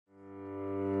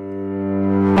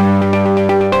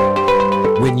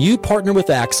When you partner with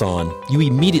Axon, you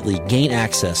immediately gain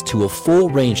access to a full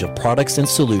range of products and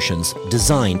solutions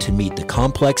designed to meet the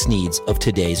complex needs of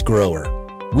today's grower.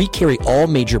 We carry all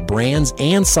major brands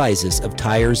and sizes of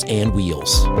tires and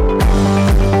wheels.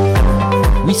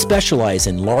 We specialize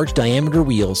in large diameter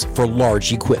wheels for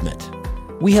large equipment.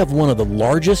 We have one of the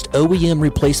largest OEM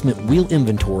replacement wheel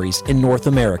inventories in North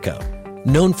America.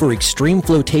 Known for extreme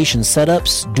flotation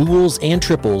setups, duals, and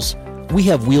triples, we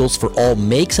have wheels for all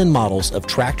makes and models of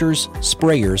tractors,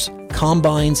 sprayers,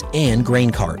 combines, and grain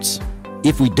carts.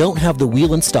 If we don't have the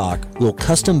wheel in stock, we'll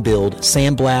custom build,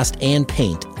 sandblast, and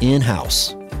paint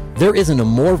in-house. There isn't a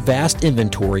more vast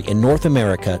inventory in North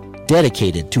America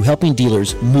dedicated to helping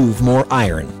dealers move more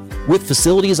iron. With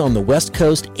facilities on the West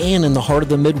Coast and in the heart of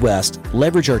the Midwest,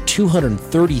 leverage our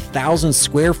 230,000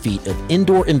 square feet of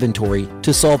indoor inventory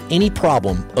to solve any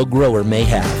problem a grower may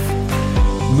have.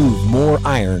 Move more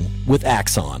iron with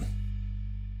Axon.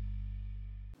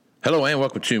 Hello and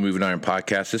welcome to Moving Iron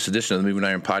Podcast. This edition of the Moving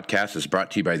Iron Podcast is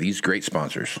brought to you by these great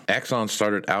sponsors. Axon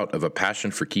started out of a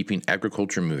passion for keeping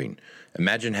agriculture moving.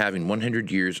 Imagine having 100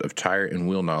 years of tire and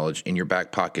wheel knowledge in your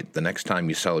back pocket the next time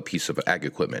you sell a piece of ag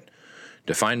equipment.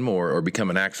 To find more or become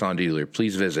an Axon dealer,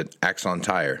 please visit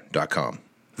axontire.com.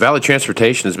 Valley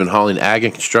Transportation has been hauling ag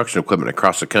and construction equipment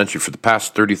across the country for the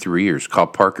past 33 years. Call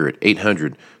Parker at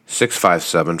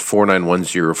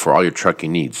 800-657-4910 for all your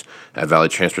trucking needs. At Valley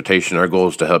Transportation, our goal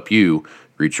is to help you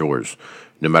reach yours.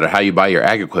 No matter how you buy your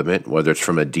ag equipment, whether it's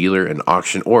from a dealer, an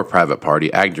auction, or a private party,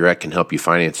 AgDirect can help you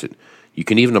finance it. You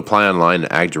can even apply online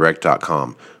at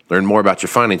agdirect.com. Learn more about your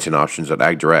financing options at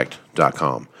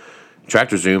agdirect.com.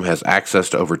 TractorZoom has access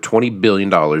to over $20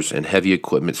 billion in heavy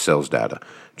equipment sales data.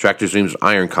 TractorZoom's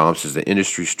Iron Comps is the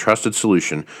industry's trusted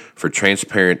solution for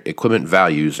transparent equipment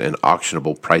values and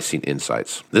auctionable pricing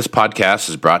insights. This podcast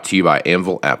is brought to you by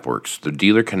Anvil AppWorks. The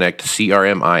Dealer Connect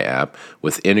CRMI app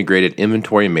with integrated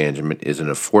inventory management is an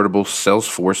affordable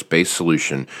Salesforce-based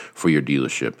solution for your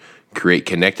dealership. Create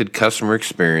connected customer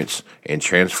experience and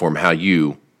transform how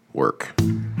you work.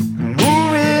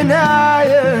 Moving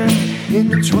higher in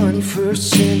the 21st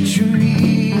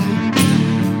century.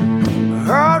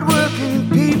 Hard-working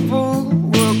people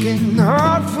working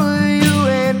hard for you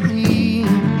and me.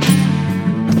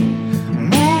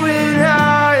 Moving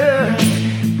higher,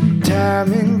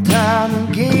 time and time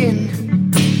again.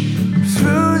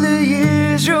 Through the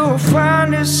years you'll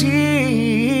find us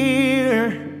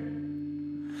here.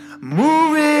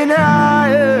 Moving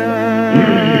higher.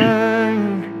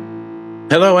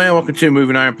 Hello and welcome to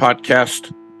Moving Iron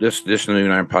Podcast. This edition of the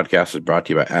Moving Iron Podcast is brought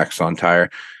to you by Axon Tire,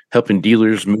 helping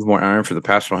dealers move more iron for the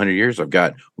past 100 years. I've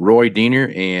got Roy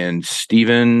Diener and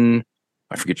Stephen.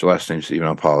 I forget your last name, Stephen.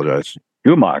 I apologize.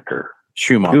 Schumacher. All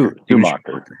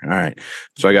right.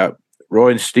 So I got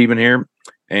Roy and Stephen here,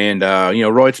 and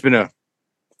Roy, it's been a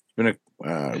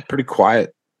pretty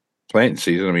quiet planting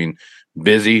season. I mean,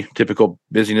 busy, typical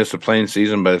busyness of planting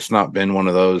season, but it's not been one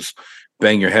of those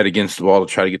bang your head against the wall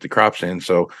to try to get the crops in.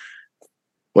 So,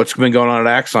 what's been going on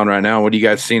at Axon right now? What are you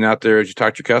guys seeing out there as you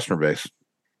talk to your customer base?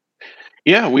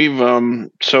 Yeah, we've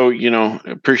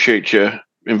appreciate you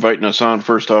inviting us on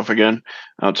first off again.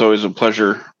 It's always a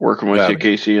pleasure working with you,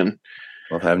 Casey, and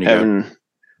having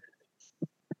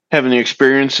the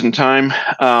experience and time.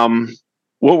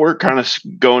 What we're kind of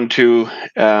going to,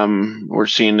 we're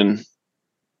seeing in,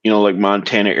 like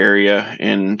Montana area,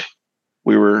 and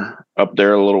we were up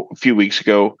there a few weeks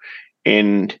ago,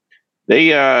 and they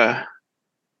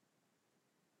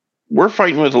we're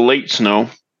fighting with a late snow.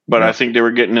 But I think they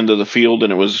were getting into the field,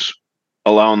 and it was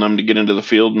allowing them to get into the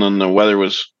field, and then the weather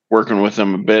was working with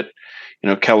them a bit.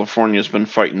 California's been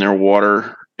fighting their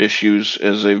water issues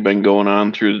as they've been going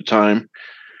on through the time.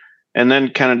 And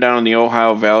then kind of down in the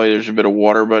Ohio Valley, there's a bit of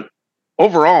water. But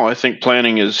overall, I think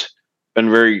planting has been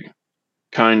very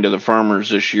kind to the farmers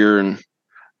this year and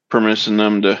permitting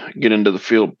them to get into the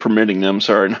field, permitting them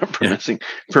to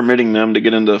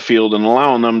get into the field and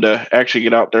allowing them to actually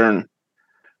get out there and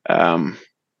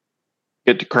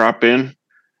get the crop in.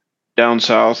 Down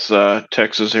south,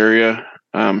 Texas area,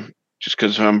 just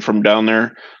because I'm from down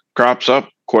there, crop's up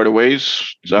quite a ways.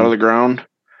 It's out of the ground.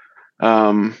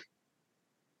 And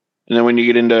then when you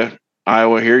get into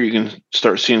Iowa here, you can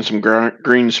start seeing some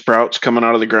green sprouts coming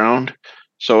out of the ground.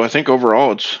 So I think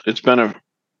overall it's been a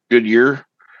good year.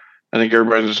 I think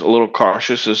everybody's a little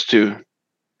cautious as to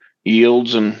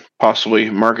yields and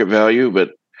possibly market value, but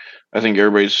I think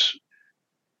everybody's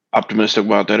optimistic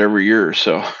about that every year.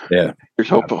 So yeah, here's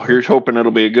hoping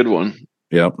it'll be a good one.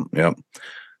 Yep.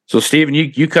 So Stephen,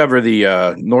 you cover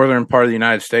the northern part of the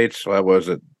United States. What was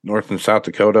it? North and South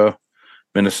Dakota,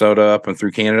 Minnesota, up and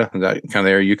through Canada. Is that kind of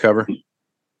the area you cover?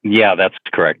 Yeah, that's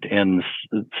correct. And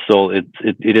so it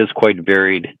is quite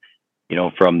varied,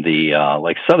 from the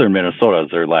like southern Minnesota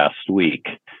there last week.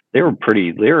 They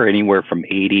were anywhere from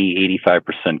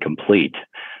 85% complete.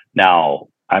 Now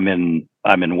I'm in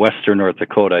western North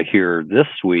Dakota here this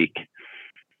week,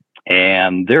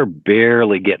 and they're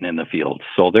barely getting in the field.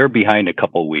 So they're behind a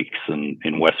couple weeks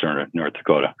in western North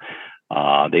Dakota.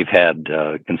 They've had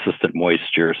consistent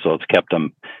moisture, so it's kept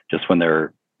them just when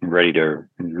they're ready to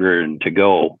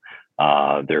go.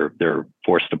 They're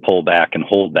forced to pull back and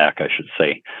hold back, I should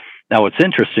say. Now, what's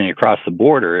interesting across the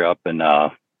border up in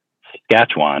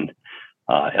Saskatchewan,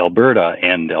 Alberta,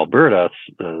 I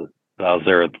was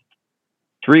there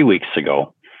 3 weeks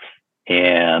ago,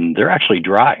 and they're actually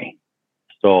dry.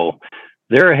 So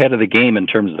they're ahead of the game in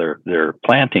terms of their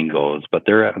planting goes, but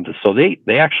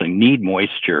they actually need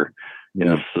moisture in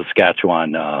the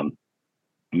Saskatchewan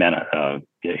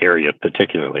area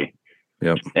particularly.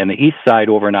 Yep. And the east side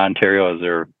over in Ontario,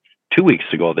 there 2 weeks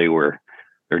ago they're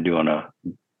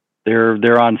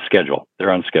on schedule.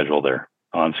 They're on schedule there,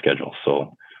 on schedule.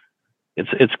 So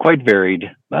it's quite varied.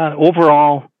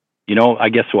 Overall, I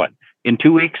guess what, in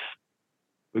 2 weeks,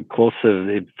 close to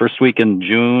the first week in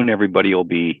June, everybody will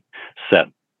be set.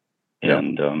 Yep.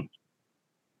 And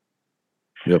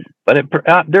yep. But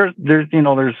there's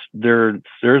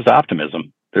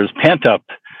optimism. There's pent up.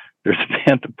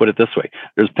 Put it this way: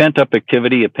 there's pent up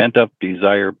activity, a pent up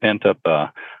desire, pent up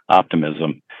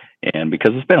optimism, and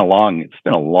because it's been a long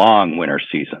winter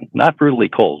season, not brutally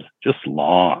cold, just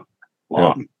long.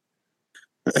 Yep.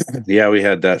 Yeah, we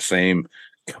had that same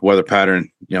weather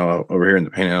pattern, over here in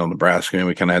the Panhandle, Nebraska, and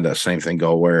we kind of had that same thing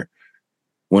go where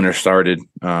winter started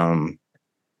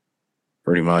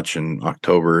pretty much in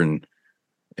October, and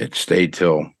it stayed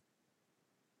till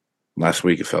last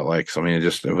week. It felt like. So I mean, we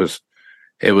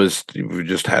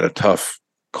just had a tough,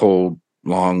 cold,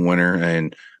 long winter,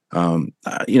 and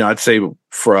I'd say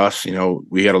for us,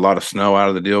 we had a lot of snow out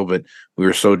of the deal, but we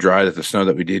were so dry that the snow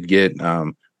that we did get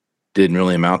didn't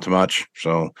really amount to much.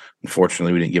 So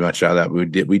unfortunately, we didn't get much out of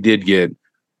that. We did get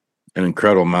an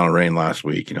incredible amount of rain last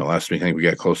week. Last week I think we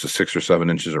got close to 6 or 7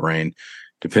 inches of rain,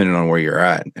 depending on where you're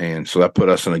at, and so that put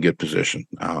us in a good position.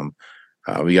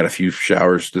 We got a few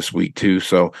showers this week too,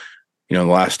 so the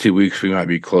last 2 weeks we might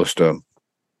be close to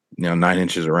 9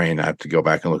 inches of rain. I have to go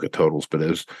back and look at totals, but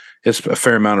it's a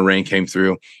fair amount of rain came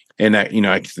through, and that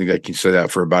I think I can say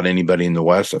that for about anybody in the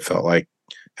West. I felt like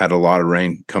had a lot of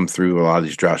rain come through a lot of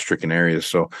these drought-stricken areas.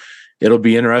 So it'll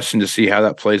be interesting to see how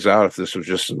that plays out. If this was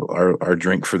just our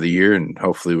drink for the year, and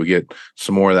hopefully we get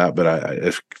some more of that.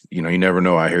 But you never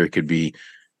know. I hear it could be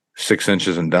 6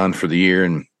 inches and done for the year,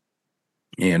 and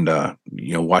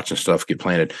watching stuff get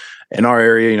planted in our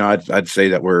area. I'd say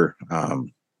that we're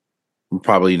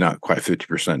probably not quite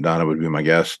 50% done. It would be my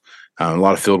guess. A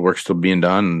lot of field work still being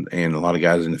done, and a lot of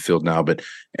guys in the field now, but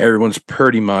everyone's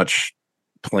pretty much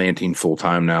planting full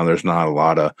time now. There's not a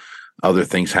lot of other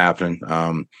things happening.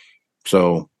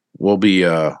 So we'll be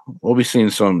seeing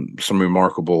some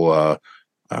remarkable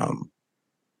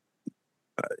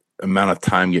amount of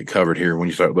time get covered here when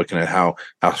you start looking at how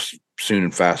soon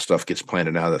and fast stuff gets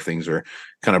planted now that things are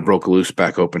kind of broke loose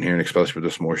back open here, and especially with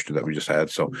this moisture that we just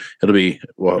had. So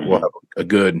we'll have a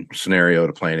good scenario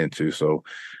to plan into. So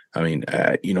I mean,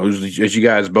 as you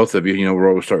guys, both of you,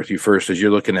 we'll start with you first. As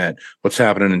you're looking at what's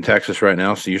happening in Texas right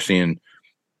now, so you're seeing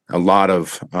a lot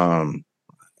of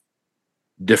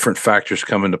different factors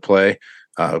come into play.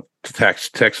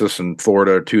 Texas and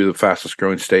Florida are two of the fastest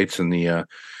growing states in the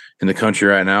country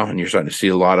right now, and you're starting to see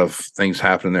a lot of things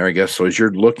happening there, I guess. So as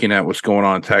you're looking at what's going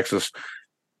on in Texas,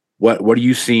 what are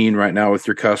you seeing right now with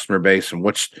your customer base, and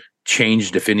what's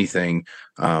changed, if anything,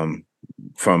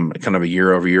 from kind of a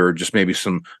year over year, or just maybe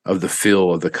some of the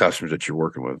feel of the customers that you're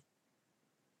working with?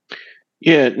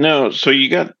 Yeah, no. So you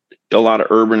got a lot of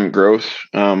urban growth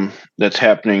that's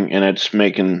happening, and it's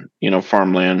making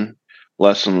farmland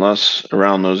less and less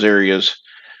around those areas.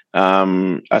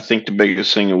 I think the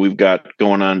biggest thing that we've got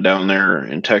going on down there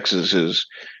in Texas is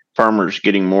farmers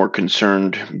getting more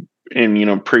concerned.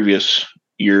 In previous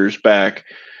years back,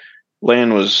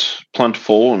 land was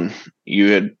plentiful, and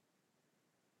you had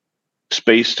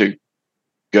space to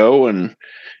go, and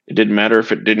it didn't matter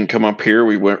if it didn't come up here.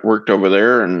 We worked over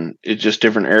there, and it's just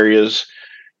different areas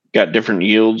got different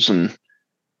yields. And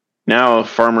now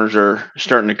farmers are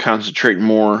starting to concentrate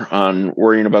more on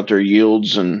worrying about their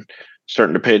yields and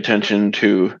starting to pay attention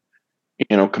to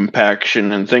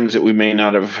compaction and things that we may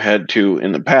not have had to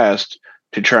in the past,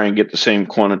 to try and get the same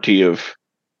quantity of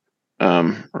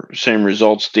same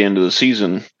results at the end of the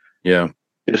season. Yeah.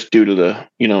 Just due to the,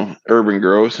 urban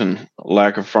growth and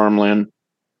lack of farmland,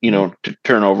 to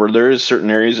turn over. There is certain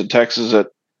areas of Texas that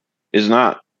is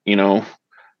not,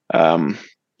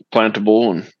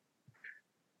 plantable, and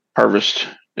harvest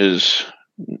is,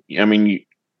 I mean,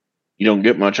 you don't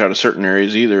get much out of certain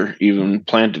areas either, even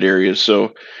planted areas.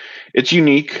 So it's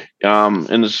unique.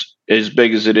 And as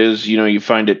big as it is, you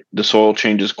find the soil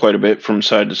changes quite a bit from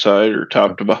side to side or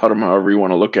top to bottom, however you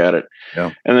want to look at it.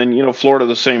 Yeah. And then, Florida,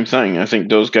 the same thing. I think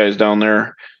those guys down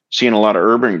there seeing a lot of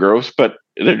urban growth, but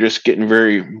they're just getting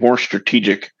very more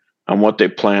strategic on what they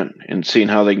plant and seeing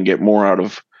how they can get more out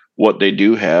of what they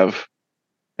do have,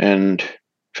 and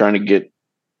trying to get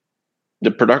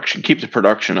keep the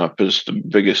production up is the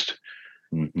biggest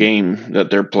game that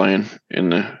they're playing in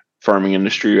the farming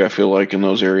industry, I feel like, in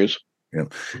those areas. Yeah.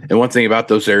 And one thing about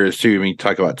those areas too, I mean, you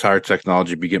talk about tire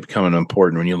technology becoming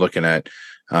important when you're looking at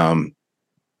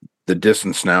the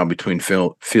distance now between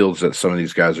fields that some of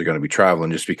these guys are going to be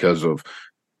traveling, just because of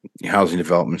housing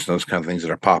developments and those kind of things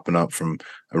that are popping up from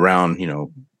around,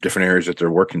 different areas that they're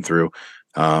working through.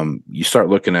 You start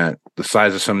looking at the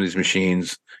size of some of these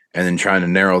machines and then trying to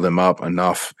narrow them up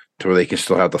enough to where they can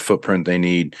still have the footprint they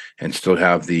need and still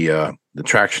have the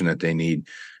traction that they need.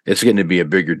 It's getting to be a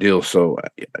bigger deal. So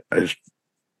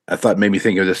I thought, made me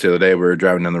think of this the other day. We were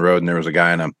driving down the road and there was a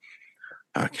guy in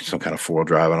some kind of 4-wheel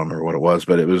drive. I don't remember what it was,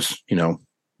 but it was,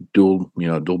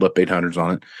 dualed up 800s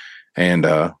on it, and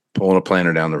pulling a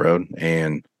planter down the road,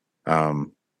 and or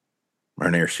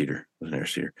an air seeder. It was an air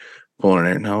seeder. Pulling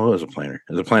an air. No, it was a planter.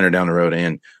 It was a planter down the road.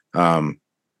 And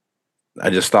I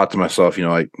just thought to myself,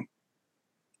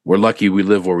 we're lucky we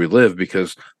live where we live,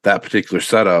 because that particular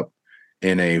setup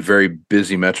in a very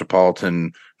busy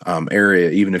metropolitan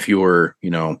area, even if you were,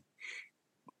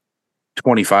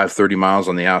 25, 30 miles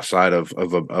on the outside of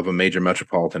a major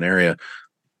metropolitan area,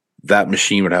 that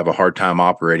machine would have a hard time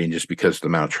operating just because of the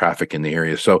amount of traffic in the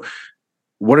area. So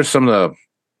what are some of the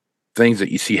things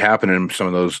that you see happening in some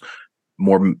of those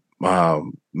more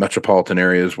metropolitan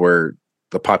areas where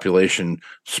the population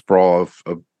sprawl,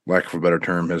 of lack of a better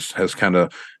term, has kind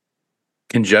of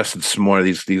congested some more of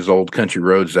these old country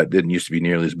roads that didn't used to be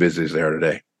nearly as busy as they are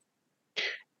today?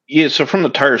 Yeah, so from the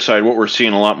tire side, what we're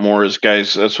seeing a lot more is,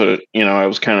 guys, that's what I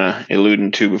was kind of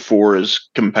alluding to before, is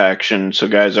compaction. So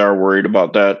guys are worried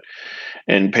about that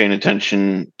and paying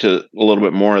attention to a little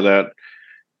bit more of that.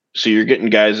 So you're getting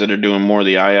guys that are doing more of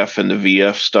the IF and the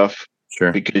VF stuff.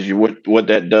 Sure. Because what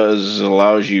that does is it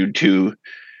allows you to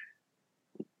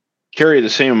carry the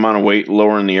same amount of weight,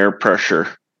 lowering the air pressure,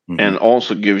 and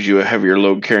also gives you a heavier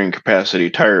load carrying capacity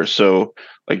tire. So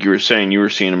like you were saying, you were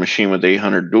seeing a machine with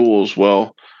 800 duals.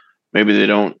 Well, maybe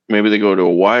they go to a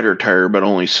wider tire, but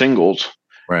only singles.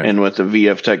 Right. And with the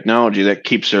VF technology, that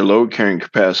keeps their load carrying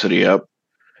capacity up.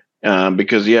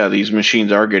 Because these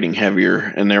machines are getting heavier,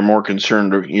 and they're more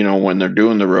concerned, when they're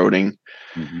doing the roading.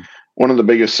 One of the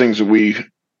biggest things that we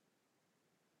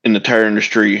in the tire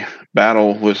industry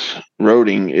battle with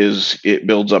roading is it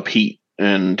builds up heat,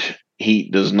 and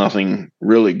heat does nothing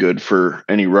really good for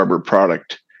any rubber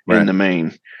product in the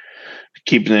main.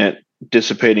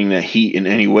 Dissipating that heat in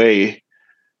any way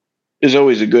is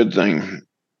always a good thing.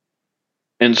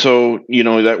 And so,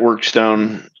 that works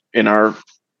down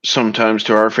sometimes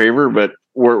to our favor, but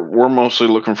we're mostly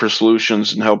looking for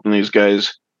solutions and helping these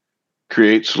guys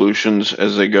create solutions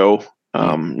as they go,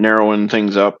 narrowing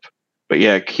things up. But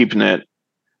yeah, keeping that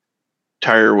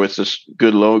tire with this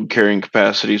good load carrying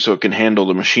capacity so it can handle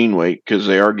the machine weight, because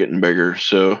they are getting bigger.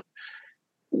 So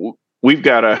we've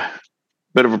got a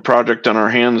bit of a project on our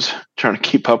hands trying to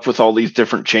keep up with all these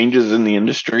different changes in the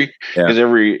industry, because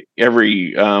every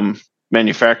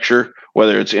manufacturer,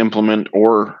 whether it's implement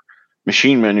or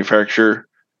machine manufacturer,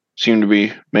 seem to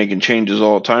be making changes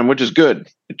all the time, which is good.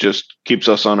 It just keeps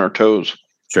us on our toes.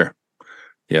 Sure.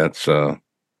 Yeah, it's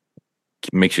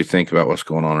makes you think about what's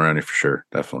going on around you, for sure.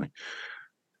 Definitely.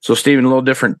 So, Stephen, a little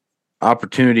different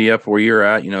opportunity up where you're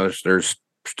at. There's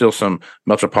still some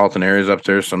metropolitan areas up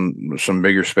there, some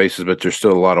bigger spaces, but there's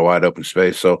still a lot of wide open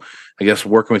space. So I guess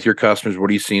working with your customers, what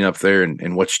are you seeing up there,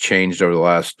 and what's changed over the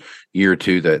last year or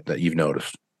two that you've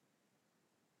noticed?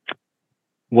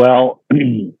 Well,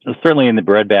 certainly in the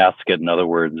breadbasket, in other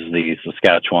words, the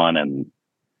Saskatchewan and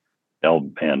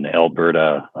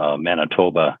Alberta,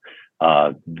 Manitoba,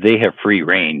 they have free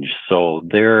range. So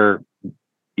they're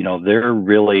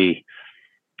really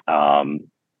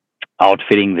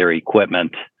outfitting their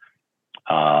equipment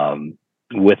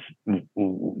with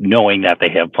knowing that they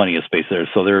have plenty of space there.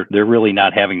 So they're really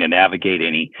not having to navigate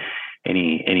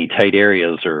any tight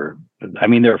areas, or, I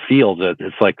mean, there are fields that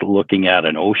it's like looking at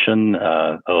an ocean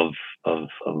of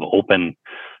open,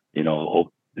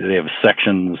 they have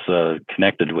sections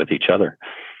connected with each other.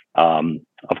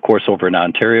 Of course, over in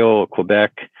Ontario,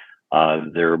 Quebec,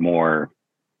 they're more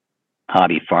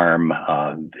hobby farm.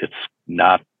 It's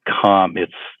not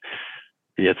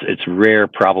it's rare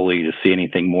probably to see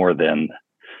anything more than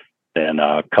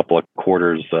a couple of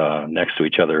quarters next to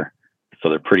each other. So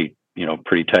they're pretty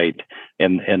tight.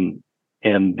 And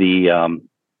the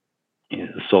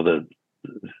so the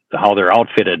how they're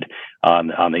outfitted on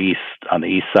the east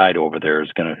side over there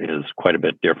is quite a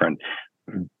bit different.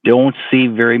 Don't see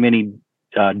very many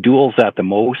duals at the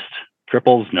most.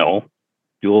 Triples, no.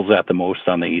 Duals at the most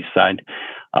on the east side.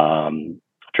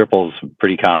 Triples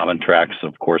pretty common. Tracks,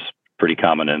 of course, pretty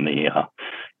common in the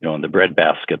in the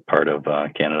breadbasket part of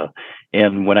Canada.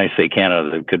 And when I say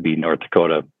Canada, it could be North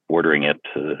Dakota bordering it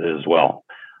as well.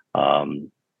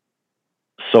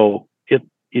 So it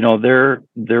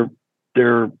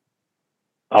they're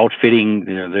outfitting.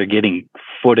 They're getting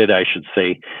footed, I should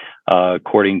say,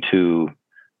 according to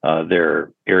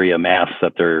their area mass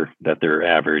that they're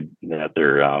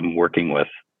working with.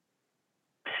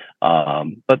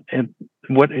 But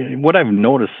what I've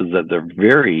noticed is that they're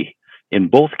in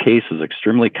both cases,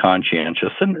 extremely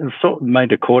conscientious, and so my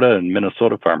Dakota and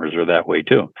Minnesota farmers are that way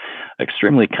too.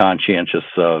 Extremely conscientious,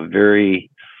 very,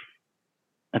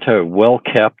 I tell you, well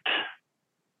kept,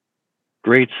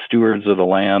 great stewards of the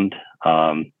land.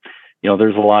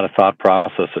 There's a lot of thought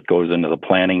process that goes into the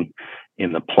planning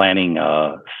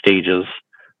stages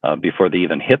before they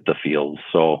even hit the field.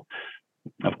 So,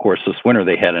 of course, this winter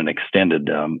they had an extended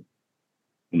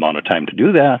amount of time to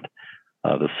do that.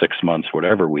 The 6 months,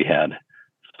 whatever we had.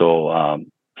 So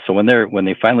when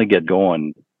they finally get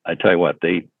going, I tell you what,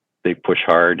 they push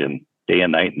hard and day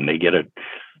and night, and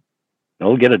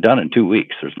they'll get it done in 2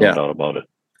 weeks. There's no doubt about it.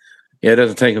 Yeah, it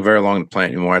doesn't take them very long to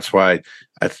plant anymore. That's why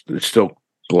it still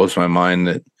blows my mind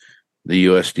that the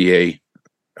USDA.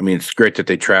 I mean, it's great that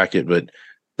they track it, but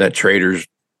that traders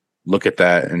look at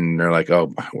that and they're like,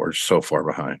 "Oh, we're so far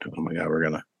behind. Oh my God,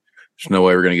 there's no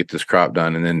way we're gonna get this crop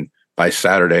done." And then by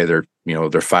Saturday, they're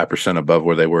 5% above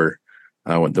where they were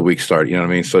when the week started. You know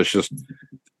what I mean? So it's just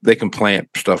they can plant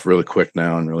stuff really quick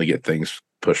now and really get things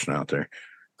pushing out there.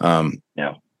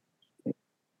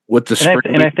 With the spring,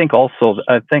 and I think also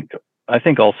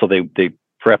they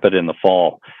prep it in the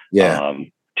fall.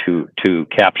 To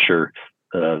capture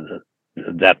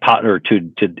that pot, or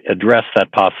to address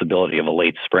that possibility of a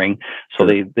late spring. So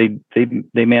they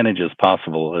manage as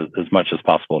much as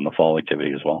possible in the fall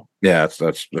activity as well. Yeah,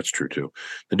 that's true too.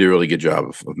 They do a really good job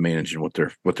of managing what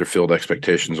their field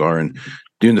expectations are and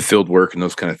doing the field work and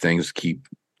those kind of things. Keep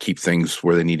things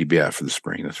where they need to be at for the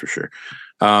spring. That's for sure.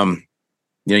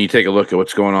 You take a look at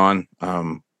what's going on,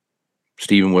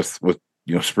 Stephen, with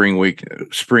spring wheat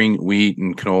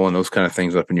and canola and those kind of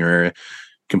things up in your area.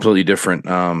 Completely different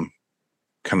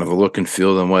kind of a look and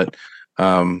feel than what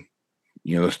the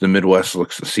Midwest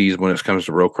sees when it comes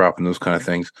to row crop and those kind of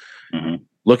things. Mm-hmm.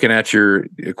 Looking at your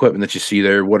equipment that you see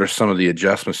there, what are some of the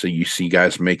adjustments that you see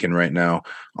guys making right now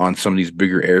on some of these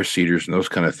bigger air seeders and those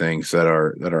kind of things that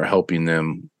are helping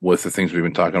them with the things we've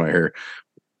been talking about here,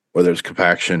 whether it's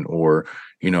compaction or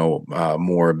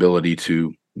more ability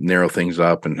to narrow things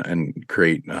up and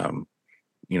create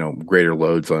greater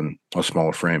loads on a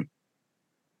smaller frame?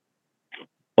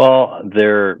 Well,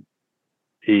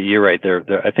 you're right.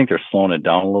 I think they're slowing it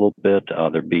down a little bit.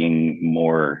 They're being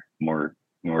more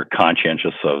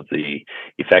conscientious of the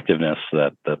effectiveness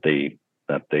that they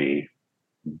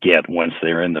get once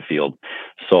they're in the field.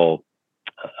 So,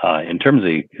 in terms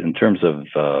of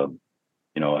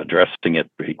addressing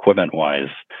it equipment wise,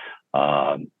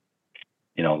 they'll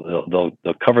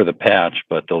cover the patch,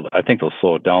 but I think they'll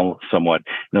slow it down somewhat.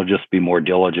 They'll just be more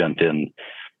diligent in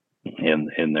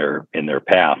their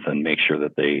path and make sure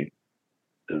that they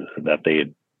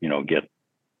get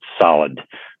solid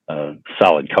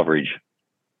coverage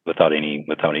without any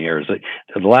errors.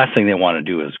 The last thing they want to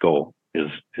do is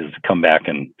come back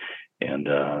and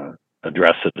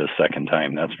address it a second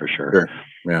time. That's for sure. Sure.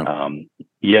 Yeah.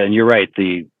 And you're right.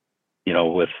 With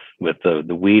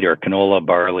the wheat or canola,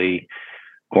 barley,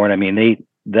 corn. I mean,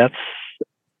 that's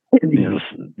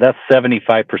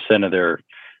 75% of their.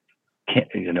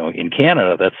 In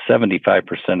Canada, that's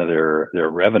 75% of their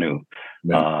revenue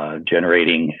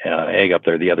generating ag up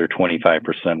there. The other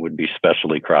 25% would be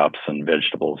specialty crops and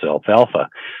vegetables, alfalfa.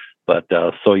 But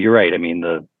so you're right. I mean,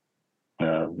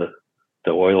 the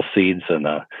oil seeds and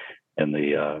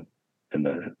the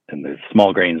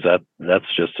small grains,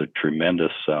 that's just a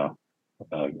tremendous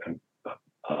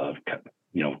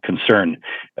concern,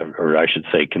 or I should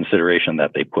say consideration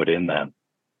that they put in that.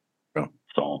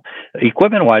 So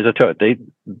equipment wise, I tell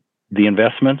you, the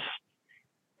investments,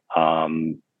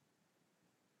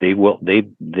 they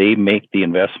make the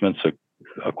investments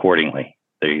accordingly.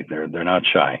 They're not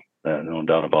shy. No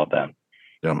doubt about that.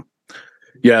 Yeah.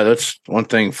 Yeah, that's one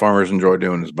thing farmers enjoy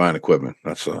doing is buying equipment.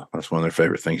 That's one of their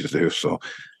favorite things to do. So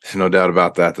there's no doubt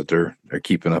about that they're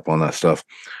keeping up on that stuff.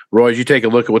 Roy, as you take a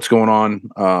look at what's going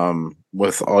on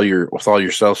with all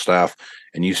your sales staff,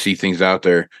 and you see things out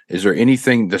there, is there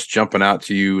anything that's jumping out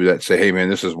to you that say, "Hey, man,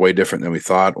 this is way different than we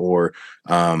thought," or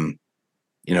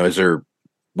is there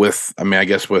I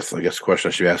guess the question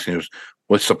I should be asking is,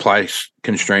 with supply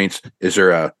constraints, is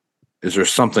there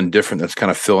something different that's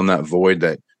kind of filling that void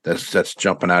that's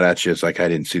jumping out at you? It's like, I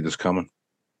didn't see this coming.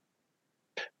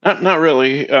 Not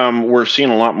really. We're seeing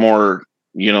a lot more.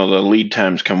 The lead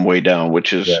times come way down,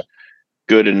 which is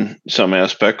good in some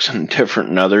aspects and different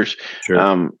in others.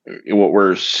 Sure. What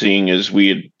we're seeing is we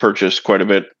had purchased quite a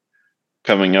bit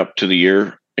coming up to the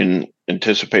year in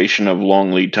anticipation of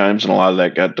long lead times, and a lot of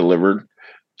that got delivered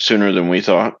sooner than we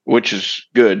thought, which is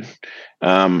good.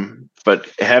 But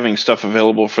having stuff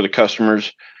available for the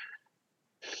customers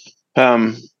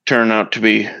turned out to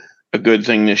be a good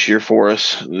thing this year for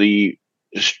us. The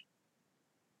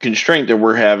constraint that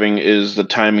we're having is the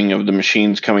timing of the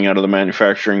machines coming out of the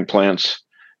manufacturing plants.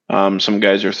 Some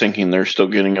guys are thinking they're still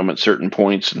getting them at certain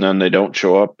points, and then they don't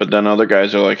show up. But then other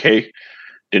guys are like, "Hey,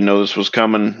 didn't know this was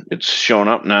coming. It's showing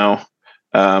up now.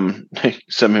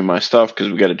 Send me my stuff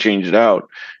because we got to change it out."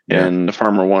 Yeah. And the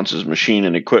farmer wants his machine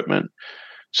and equipment.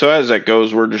 So as that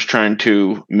goes, we're just trying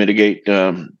to mitigate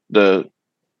the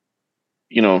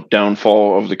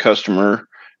downfall of the customer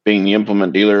being the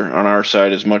implement dealer on our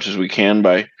side as much as we can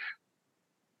by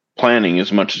planning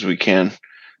as much as we can.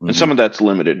 Mm-hmm. And some of that's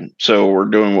limited. So we're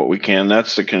doing what we can.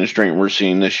 That's the constraint we're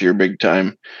seeing this year big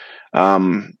time.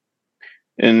 And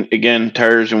again,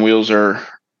 tires and wheels are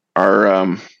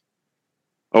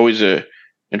always a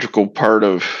integral part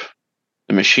of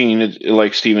the machine.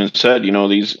 Like Steven said,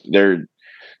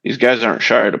 these guys aren't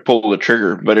shy to pull the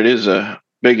trigger, but it is a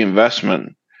big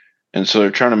investment. And so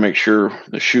they're trying to make sure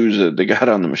the shoes that they got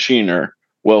on the machine are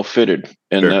well fitted.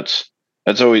 And sure.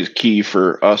 That's always key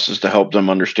for us, is to help them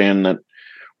understand that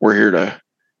we're here to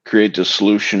create the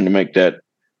solution to make that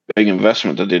big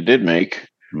investment that they did make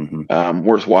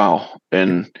worthwhile.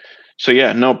 And so,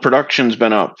 production's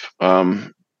been up.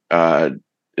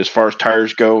 As far as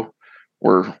tires go,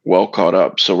 we're well caught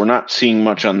up. So we're not seeing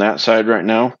much on that side right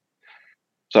now.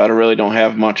 So I really don't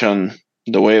have much on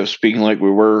the way of speaking like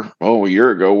we were a year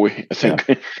ago. I think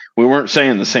we weren't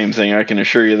saying the same thing. I can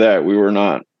assure you that we were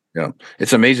not. Yeah,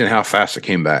 it's amazing how fast it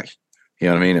came back. You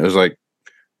know what I mean? It was like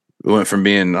we went from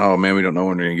being, "Oh man, we don't know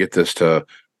when we're going to get this," to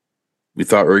we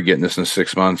thought we were getting this in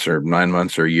 6 months or 9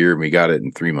 months or a year, and we got it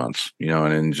in 3 months.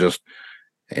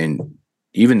 And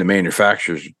even the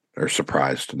manufacturers are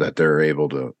surprised that they're able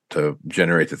to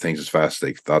generate the things as fast as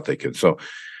they thought they could. So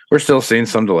we're still seeing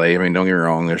some delay. I mean, don't get me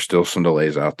wrong, there's still some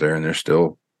delays out there, and there's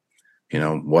still,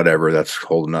 whatever that's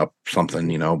holding up something,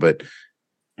 but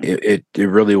it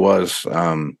really was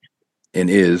and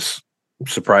is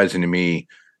surprising to me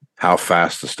how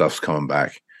fast the stuff's coming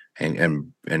back,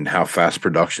 and how fast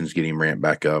production's getting ramped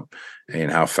back up, and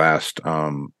how fast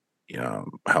how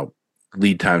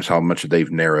lead times, how much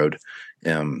they've narrowed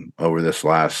over this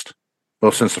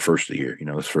since the first of the year,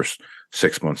 this first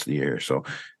 6 months of the year. So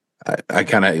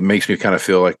it makes me kind of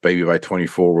feel like maybe by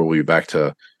 24 we'll be back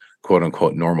to quote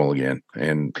unquote normal again,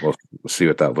 and we'll see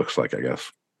what that looks like, I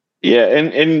guess. Yeah,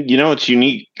 and it's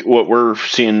unique. What we're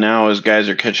seeing now is guys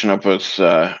are catching up with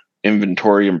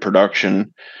inventory and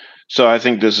production. So I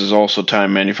think this is also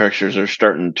time manufacturers are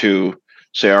starting to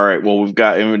say, all right, well, we've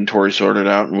got inventory sorted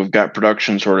out and we've got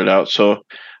production sorted out. So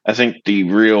I think the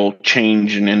real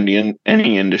change in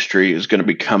any industry is going to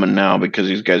be coming now, because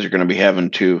these guys are going to be having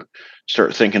to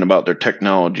start thinking about their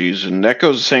technologies. And that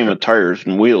goes the same with tires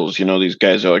and wheels. These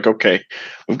guys are like, okay,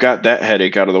 we've got that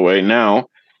headache out of the way. Now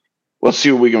let's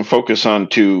see what we can focus on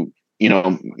to,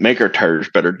 make our tires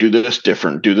better, do this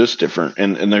different.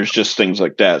 And there's just things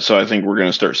like that. So I think we're going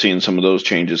to start seeing some of those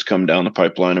changes come down the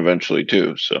pipeline eventually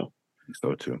too.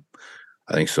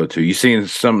 I think so too. You seeing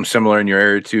some similar in your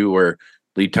area too, where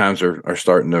lead times are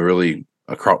starting to really,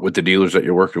 with the dealers that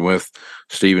you're working with,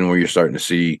 Stephen, where you're starting to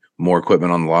see more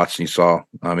equipment on the lots than you saw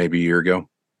maybe a year ago?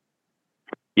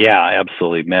 Yeah,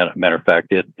 absolutely. Matter of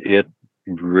fact, it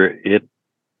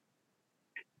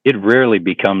rarely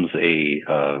becomes a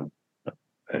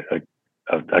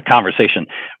conversation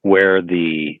where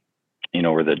the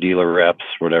dealer reps,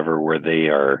 where they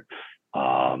are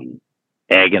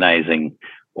agonizing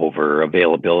over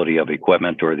availability of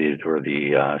equipment or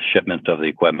the shipment of the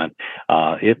equipment.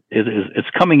 It's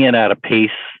coming in at a pace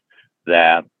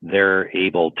that they're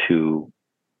able to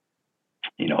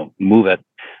move it.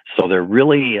 So they're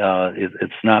really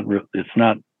it's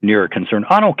not near a concern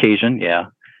on occasion,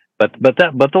 but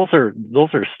those are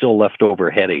still leftover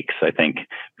headaches, I think,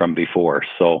 from before.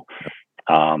 So,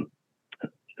 but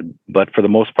for the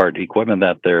most part, equipment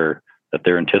that they're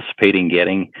anticipating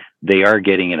getting, they are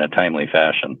getting in a timely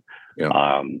fashion.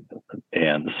 Yeah.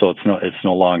 And so it's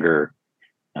no longer,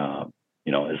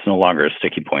 it's no longer a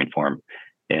sticky point for them,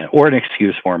 or an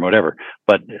excuse for them, whatever.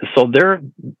 But so they're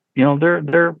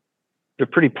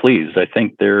pretty pleased. I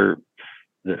think that's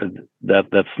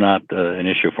not an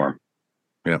issue for them.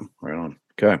 Yeah, right on.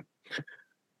 Okay.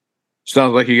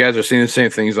 Sounds like you guys are seeing the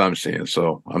same things I'm seeing.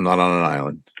 So I'm not on an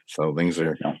island. So things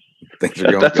are going.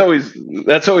 That's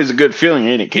always a good feeling,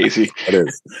 ain't it, Casey? It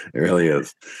is. It really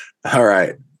is. All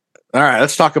right.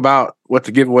 Let's talk about what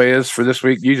the giveaway is for this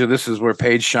week. Usually this is where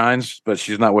Paige shines, but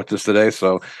she's not with us today.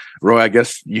 So Roy, I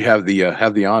guess you have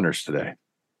the honors today.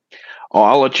 Oh,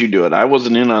 I'll let you do it. I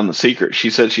wasn't in on the secret. She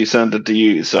said she sent it to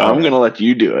you, so I'm going to let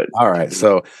you do it. All right.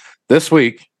 So this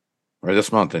week, or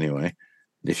this month anyway,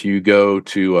 if you go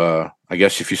to, I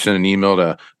guess if you send an email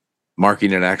to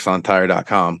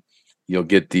marketing@axontire.com, you'll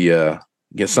get get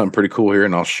something pretty cool here,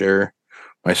 and I'll share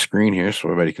my screen here so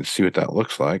everybody can see what that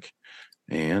looks like.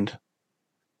 And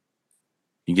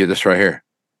you get this right here.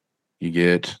 You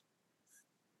get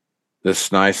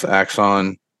this nice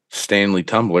Axon Stanley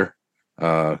tumbler,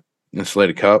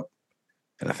 insulated cup.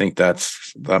 And I think that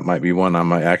might be one I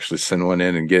might actually send one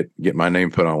in and get my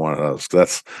name put on one of those.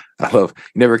 You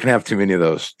never can have too many of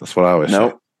those. That's what I always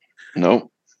say.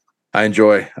 Nope. I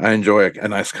enjoy a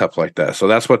nice cup like that. So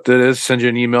that's what it is. Send you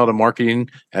an email to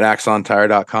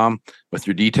marketing@axontire.com with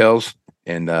your details,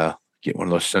 and get one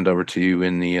of those sent over to you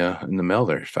in the mail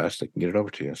there as fast as they can get it over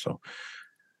to you. So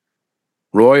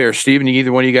Roy or Steven,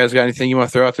 either one of you guys got anything you want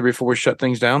to throw out there before we shut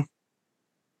things down?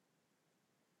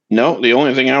 No, the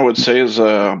only thing I would say is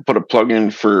put a plug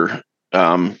in for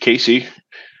Casey.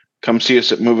 Come see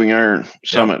us at Moving Iron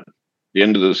Summit. Yep. The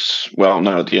end of this, well,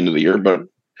 not at the end of the year, but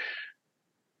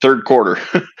third quarter.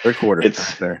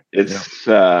 It's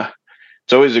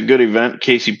always a good event.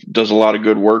 Casey does a lot of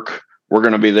good work. We're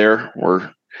going to be there. We're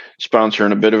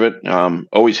sponsoring a bit of it.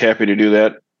 Always happy to do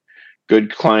that.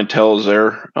 Good clientele is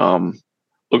there.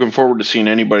 Looking forward to seeing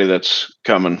anybody that's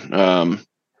coming.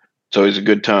 It's always a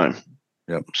good time.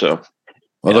 Yep. So,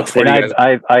 well, look forward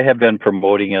to I have been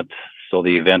promoting it. So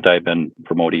the event, I've been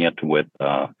promoting it with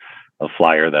a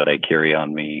flyer that I carry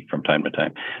on me from time to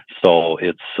time. So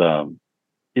it's,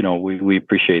 we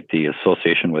appreciate the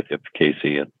association with you,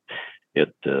 Casey.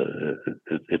 It's a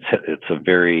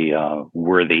very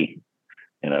worthy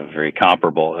and a very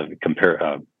comparable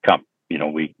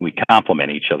we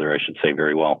complement each other, I should say,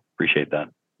 very well. Appreciate that.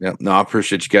 Yeah, no, I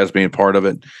appreciate you guys being part of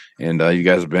it, and you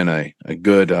guys have been a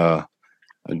good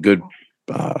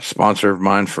sponsor of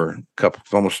mine for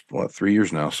almost 3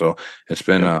 years now. So it's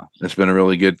been a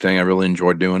really good thing. I really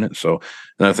enjoyed doing it. So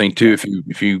another thing too,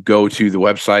 if you go to the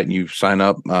website and you sign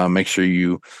up, make sure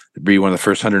you be one of the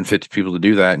first 150 people to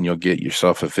do that, and you'll get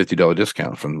yourself a $50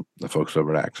 discount from the folks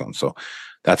over at Axon. So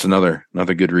that's another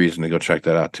good reason to go check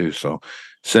that out too. So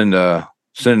send an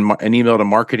email to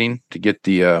marketing to get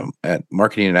the at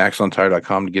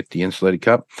marketing@axontire.com to get the insulated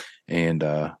cup, and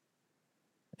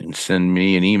send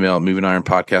me an email at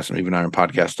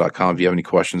movingironpodcast@movingironpodcast.com if you have any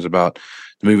questions about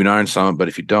the Moving Iron Summit. But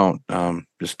if you don't,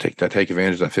 just take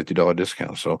advantage of that $50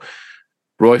 discount. So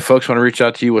Roy, folks want to reach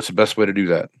out to you, what's the best way to do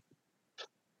that?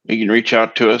 You can reach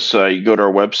out to us. You go to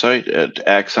our website at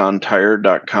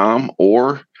axontire.com,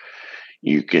 or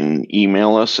you can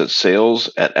email us at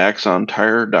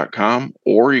sales@axontire.com,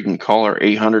 or you can call our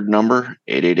 800 number,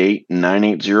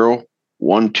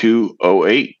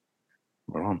 888-980-1208.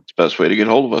 It's the best way to get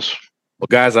hold of us. Well,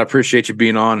 guys, I appreciate you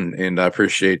being on, and I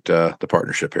appreciate the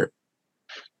partnership here.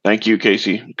 Thank you,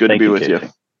 Casey. Good to be with you.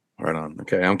 Right on.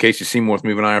 Okay, I'm Casey Seymour with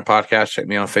Moving Iron Podcast. Check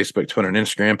me out on Facebook, Twitter, and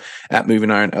Instagram at Moving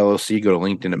Iron LLC. Go to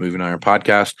LinkedIn at Moving Iron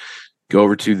Podcast. Go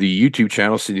over to the YouTube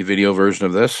channel, see the video version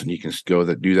of this, and you can do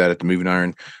that at the Moving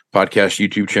Iron Podcast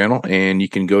YouTube channel. And you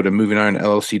can go to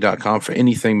movingironllc.com for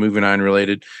anything Moving Iron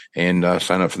related, and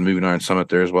sign up for the Moving Iron Summit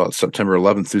there as well. It's September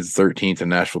 11th through the 13th in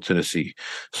Nashville, Tennessee.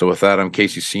 So with that, I'm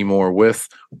Casey Seymour with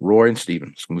Roy and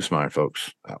Steven. Smooth Iron,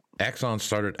 folks. Out. Axon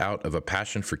started out of a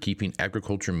passion for keeping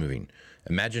agriculture moving.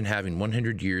 Imagine having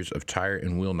 100 years of tire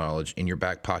and wheel knowledge in your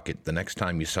back pocket the next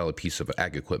time you sell a piece of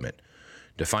ag equipment.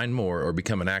 To find more or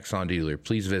become an Axon dealer,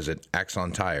 please visit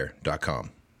axontire.com.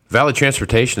 Valley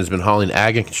Transportation has been hauling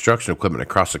ag and construction equipment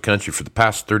across the country for the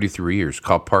past 33 years.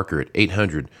 Call Parker at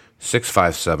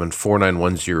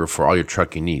 800-657-4910 for all your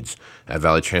trucking needs. At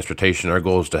Valley Transportation, our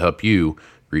goal is to help you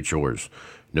reach yours.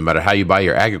 No matter how you buy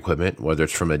your ag equipment, whether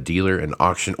it's from a dealer, an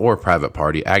auction, or a private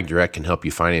party, AgDirect can help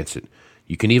you finance it.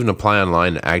 You can even apply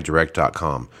online at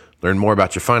agdirect.com. Learn more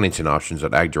about your financing options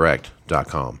at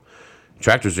agdirect.com.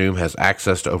 TractorZoom has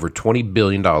access to over $20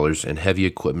 billion in heavy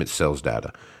equipment sales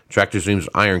data. TractorZoom's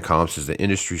Iron Comps is the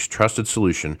industry's trusted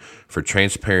solution for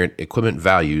transparent equipment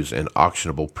values and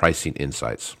auctionable pricing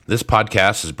insights. This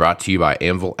podcast is brought to you by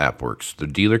Anvil AppWorks. The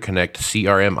Dealer Connect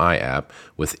CRMI app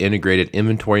with integrated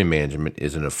inventory management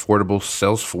is an affordable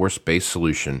Salesforce-based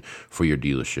solution for your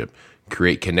dealership.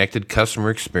 Create connected customer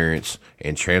experience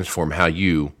and transform how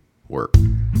you work.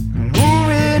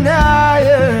 Moving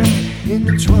higher in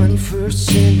the 21st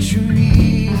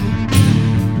century.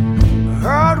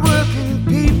 Hard-working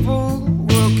people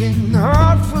working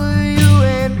hard for you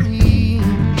and me.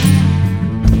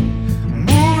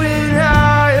 Moving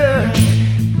higher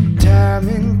time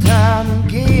and time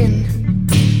again.